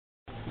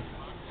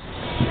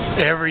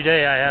Every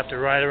day I have to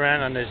ride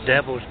around on this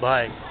devil's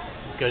bike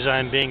because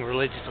I'm being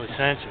religiously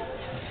censored.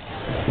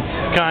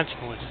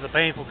 Consequences, the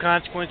painful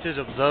consequences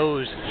of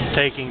those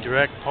taking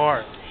direct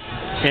part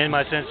in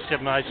my censorship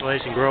and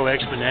isolation grow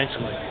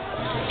exponentially.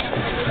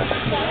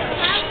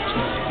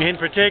 In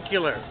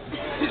particular,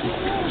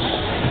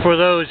 for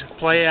those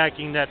play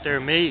acting that they're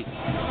me,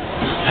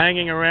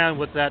 hanging around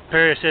with that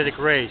parasitic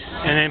race,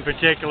 and in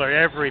particular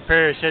every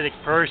parasitic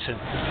person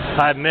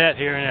I've met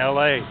here in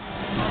LA,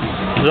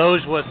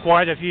 those with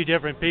quite a few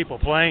different people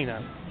playing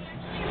them.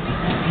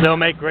 They'll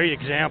make great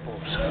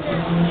examples.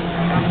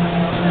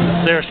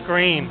 Their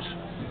screams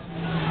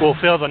will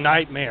fill the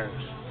nightmares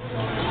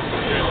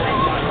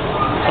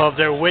of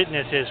their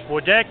witnesses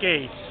for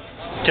decades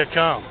to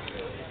come.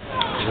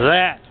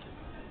 That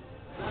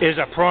is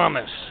a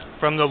promise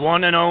from the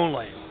one and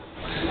only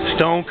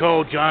Stone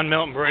Cold John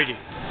Milton Brady,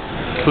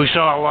 who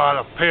saw a lot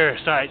of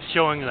parasites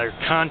showing their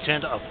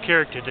content of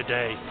character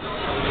today,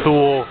 who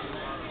will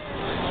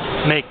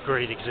make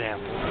great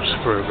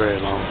examples for a very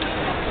long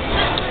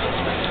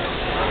time.